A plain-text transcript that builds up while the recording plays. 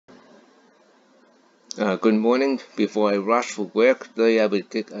Good morning. Before I rush for work today, I will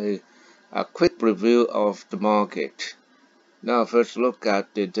take a quick review of the market. Now, first look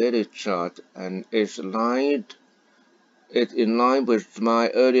at the daily chart, and it's in line with my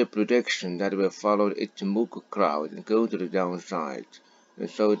earlier prediction that we will follow the Ichimoku crowd and go to the downside. And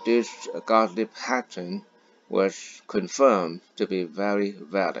so this ghastly pattern was confirmed to be very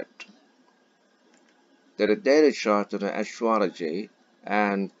valid. The daily chart of the astrology,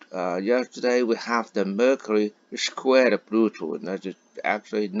 and yesterday we have the Mercury square Pluto, and that is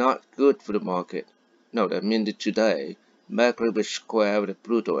actually not good for the market. No, that means today Mercury was square with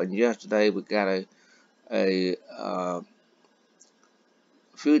Pluto, and yesterday we got a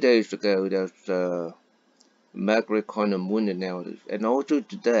few days ago there's Mercury corner moon analysis, and also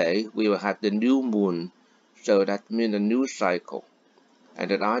today we will have the new moon, so that means a new cycle, and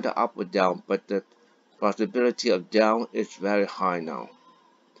it either up or down, but the possibility of down is very high now.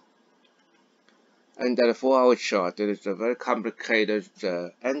 And that 4-hour chart, it is a very complicated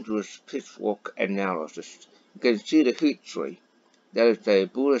Andrews pitchfork analysis. You can see the heat tree. There is a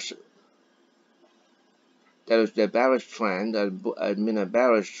bullish, there is the bearish trend, I mean a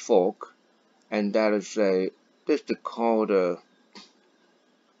bearish fork, and that is this is called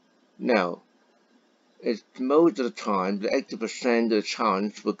now. It's most of the time, the 80% of the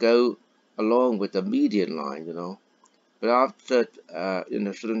chance will go along with the median line, But after in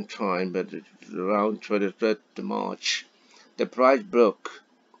a certain time, but it's around 23rd March, the price broke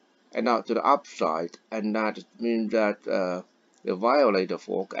and out to the upside, and that means that it violated the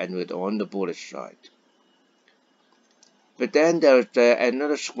fork and we're on the bullish side. But then there's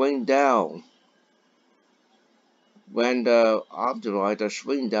another swing down. When the after the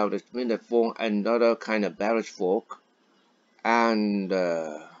swing down, it means it form another kind of bearish fork, and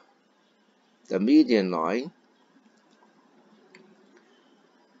the median line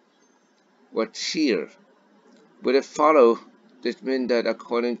was here. Will it follow? This means that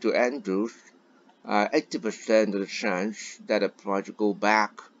according to Andrews, 80% of the chance that the price will go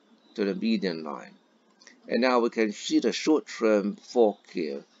back to the median line. And now we can see the short-term fork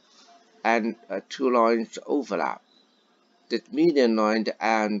here, and two lines overlap. The median line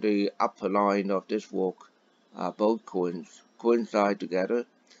and the upper line of this fork both coincide together,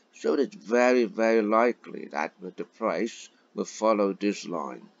 so it's very, very likely that the price will follow this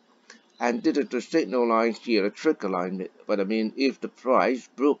line. And this is the signal line here, a trigger line, but I mean if the price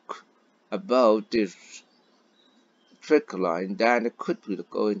broke above this trigger line, then it could be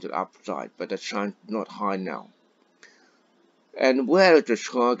going to the upside, but the chance is not high now. And where is the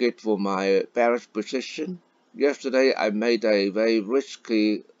target for my bearish position? Yesterday I made a very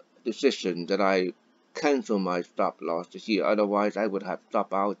risky decision that I canceled my stop loss here, otherwise I would have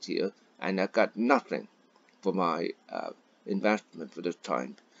stopped out here and I got nothing for my investment for this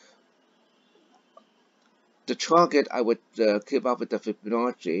time. The target I would keep up with the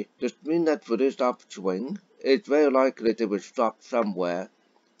Fibonacci. This means that for this upswing, it's very likely they will stop somewhere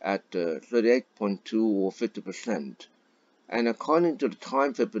at 38.2 or 50%. And according to the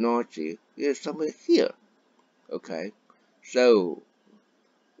time Fibonacci, it's somewhere here. Okay, so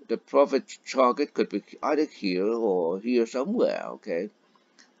the profit target could be either here or here somewhere. Okay,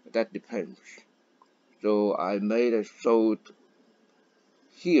 that depends. So I made a sold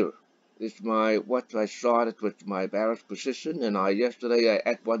here. It's what I started with my bearish position, and yesterday I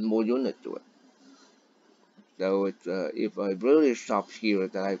add one more unit to it. So if I really stopped here,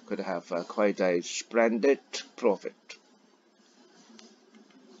 then I could have quite a splendid profit.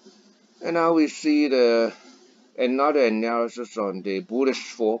 And now we see another analysis on the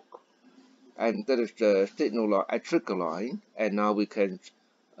bullish fork, and that is the signal line, a trigger line. And now we can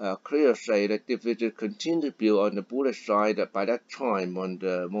clearly say that if it will continue to be on the bullish side by that time on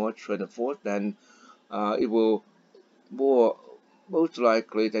the March 24th, then it will most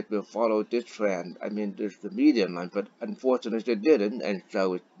likely that will follow this trend. I mean, there's the median line, but unfortunately it didn't, and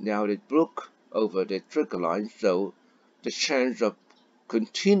so now it broke over the trigger line, so the chance of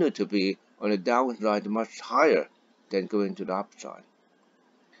continue to be on the downside much higher than going to the upside.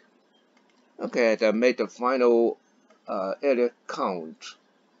 Okay, I made the final area count.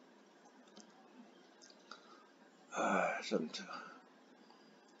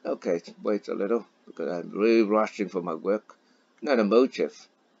 Okay, wait a little because I'm really rushing for my work. Not a motive.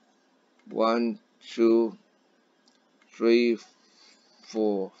 1, 2, 3,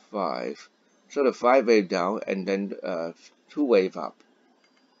 4, 5. So the 5 wave down and then 2 wave up.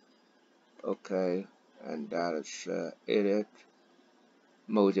 Okay, and that is idiot.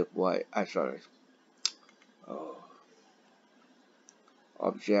 Motive Y. Sorry. Oh.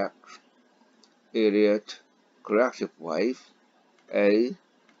 Object. Idiot. Corrective wave. A,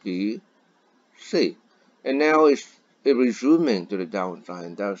 B, See, and now it's resuming to the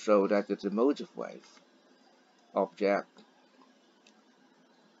downside, and so that it's a motive wave object,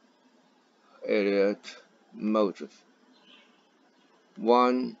 Elliott motive.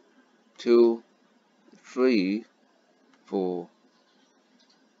 1, 2, 3, 4,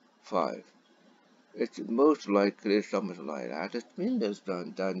 5. It's most likely something like that. It means it's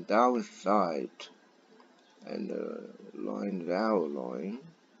done downside and line down line,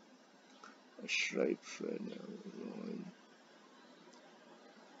 a straight line.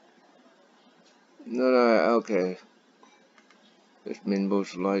 No, okay. It means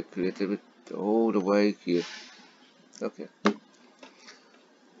most likely it's a bit all the way here. Okay.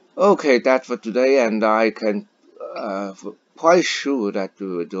 Okay, that's for today, and I can quite sure that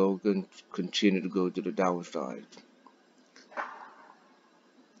we will continue to go to the downside.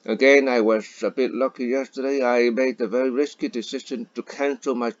 Again, I was a bit lucky yesterday. I made a very risky decision to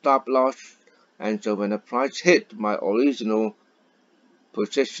cancel my stop loss, and so when the price hit my original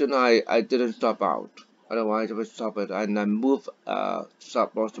position, I didn't stop out. Otherwise, I would stop it, and I move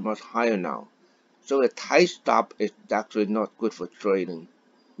stop loss much higher now. So a tight stop is actually not good for trading.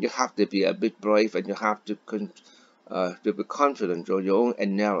 You have to be a bit brave, and you have to be confident on your own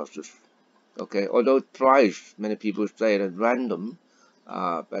analysis. Okay, although price, many people say that random,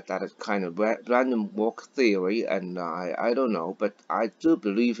 but that is kind of random walk theory, and I don't know, but I do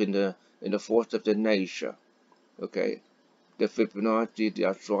believe in the force of the nature. Okay, the Fibonacci, the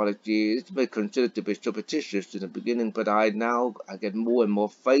astrology, it's been considered to be superstitious in the beginning, but I get more and more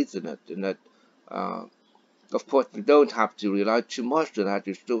faith in it. In that, uh, of course, you don't have to rely too much on that.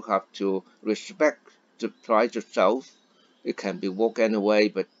 You still have to respect the price itself. It can be walk anyway,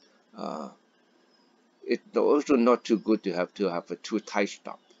 but uh, it's also not too good to have a too tight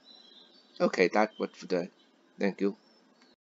stop. Okay, that's what today. Thank you.